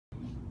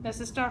This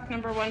is stock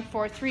number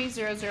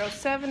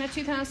 143007, a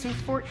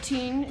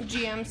 2014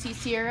 GMC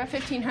Sierra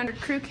 1500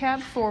 crew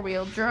cab,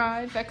 four-wheel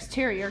drive.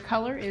 Exterior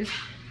color is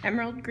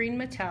emerald green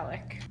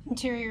metallic.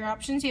 Interior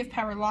options, you have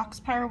power locks,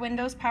 power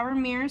windows, power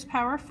mirrors,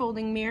 power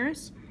folding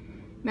mirrors,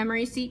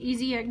 memory seat,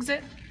 easy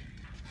exit,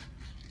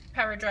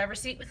 power driver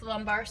seat with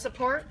lumbar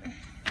support,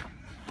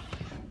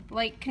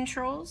 light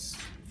controls,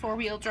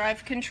 four-wheel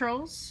drive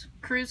controls,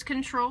 cruise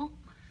control,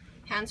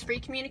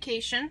 hands-free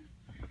communication,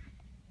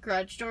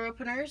 garage door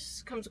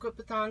openers, comes equipped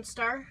with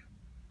OnStar,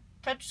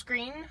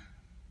 touchscreen,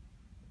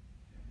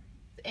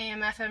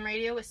 AM/FM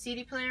radio with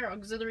CD player,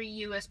 auxiliary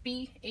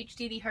USB,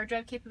 HDD hard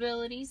drive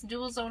capabilities,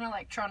 dual zone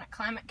electronic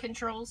climate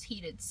controls,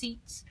 heated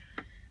seats,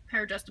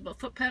 power adjustable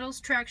foot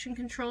pedals, traction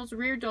controls,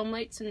 rear dome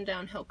lights, and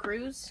downhill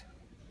cruise.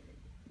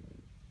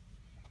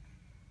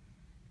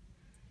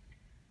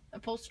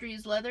 Upholstery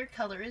is leather,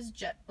 color is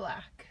jet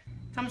black.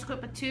 Comes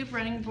equipped with tube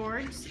running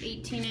boards,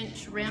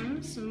 18-inch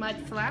rims, mud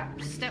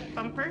flaps, step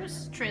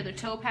bumpers, trailer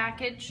tow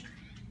package,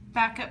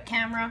 backup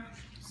camera,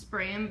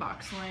 spray and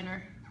box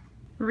liner.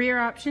 Rear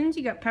options,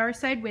 you got power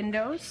side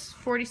windows,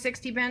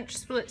 40/60 bench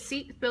split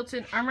seat with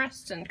built-in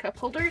armrests and cup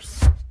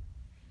holders.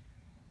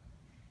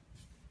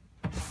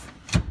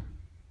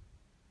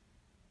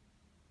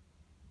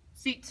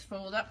 Seats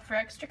fold up for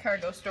extra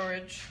cargo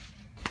storage.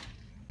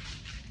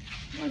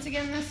 Once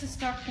again, this is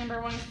stock number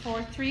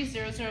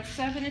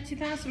 143007, a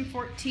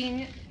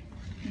 2014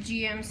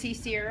 GMC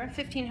Sierra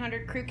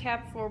 1500 crew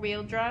cab,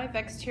 four-wheel drive.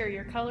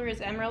 Exterior color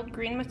is emerald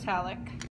green metallic.